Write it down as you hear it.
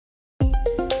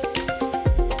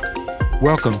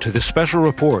Welcome to this special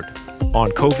report on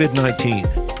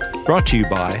COVID-19, brought to you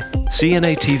by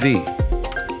CNA TV.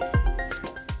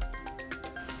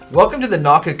 Welcome to the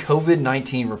NAHCA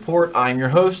COVID-19 report. I'm your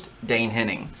host, Dane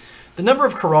Henning. The number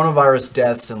of coronavirus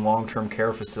deaths in long-term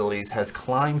care facilities has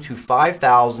climbed to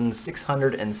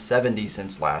 5,670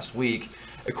 since last week,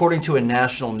 according to a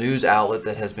national news outlet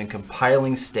that has been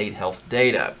compiling state health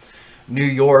data. New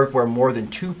York, where more than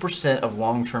 2% of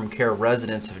long-term care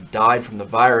residents have died from the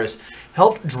virus,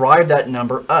 helped drive that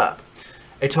number up.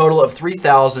 A total of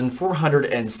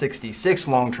 3,466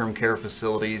 long-term care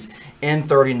facilities in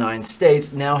 39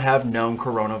 states now have known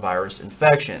coronavirus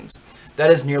infections.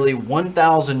 That is nearly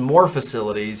 1,000 more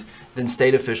facilities than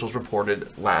state officials reported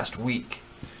last week.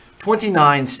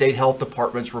 29 state health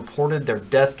departments reported their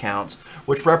death counts,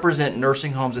 which represent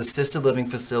nursing homes, assisted living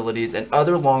facilities, and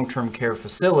other long-term care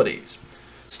facilities.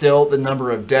 Still, the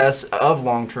number of deaths of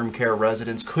long-term care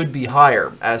residents could be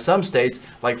higher, as some states,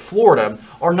 like Florida,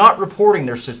 are not reporting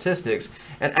their statistics,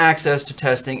 and access to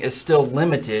testing is still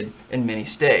limited in many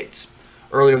states.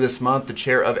 Earlier this month, the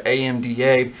chair of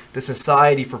AMDA, the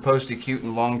Society for Post-Acute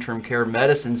and Long-Term Care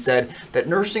Medicine, said that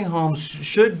nursing homes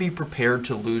should be prepared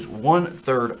to lose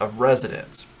 1/3 of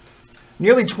residents.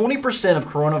 Nearly 20% of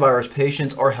coronavirus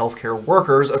patients are healthcare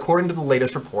workers, according to the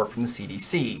latest report from the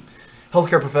CDC.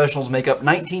 Healthcare professionals make up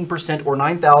 19%, or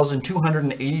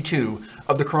 9,282,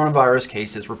 of the coronavirus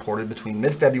cases reported between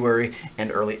mid-February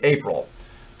and early April.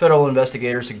 Federal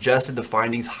investigators suggested the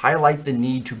findings highlight the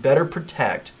need to better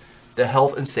protect the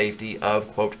health and safety of,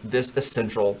 quote, this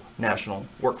essential national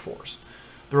workforce.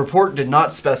 The report did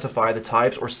not specify the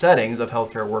types or settings of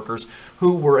healthcare workers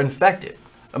who were infected.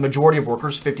 A majority of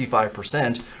workers,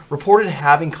 55%, reported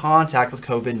having contact with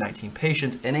COVID-19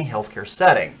 patients in a healthcare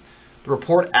setting. The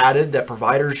report added that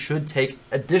providers should take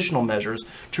additional measures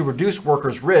to reduce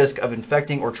workers' risk of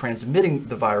infecting or transmitting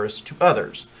the virus to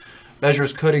others.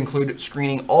 Measures could include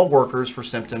screening all workers for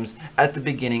symptoms at the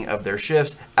beginning of their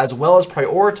shifts, as well as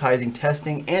prioritizing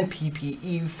testing and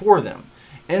PPE for them.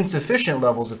 Insufficient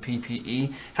levels of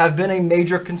PPE have been a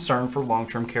major concern for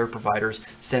long-term care providers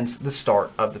since the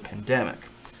start of the pandemic.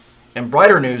 In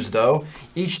brighter news, though,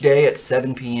 each day at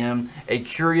 7 p.m., a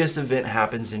curious event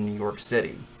happens in New York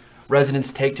City.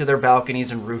 Residents take to their balconies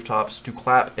and rooftops to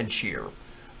clap and cheer.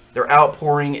 Their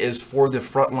outpouring is for the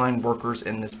frontline workers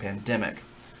in this pandemic.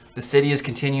 The city is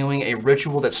continuing a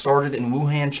ritual that started in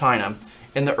Wuhan, China,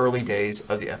 in the early days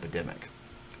of the epidemic.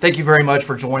 Thank you very much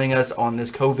for joining us on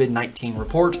this COVID-19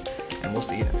 report, and we'll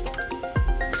see you next time.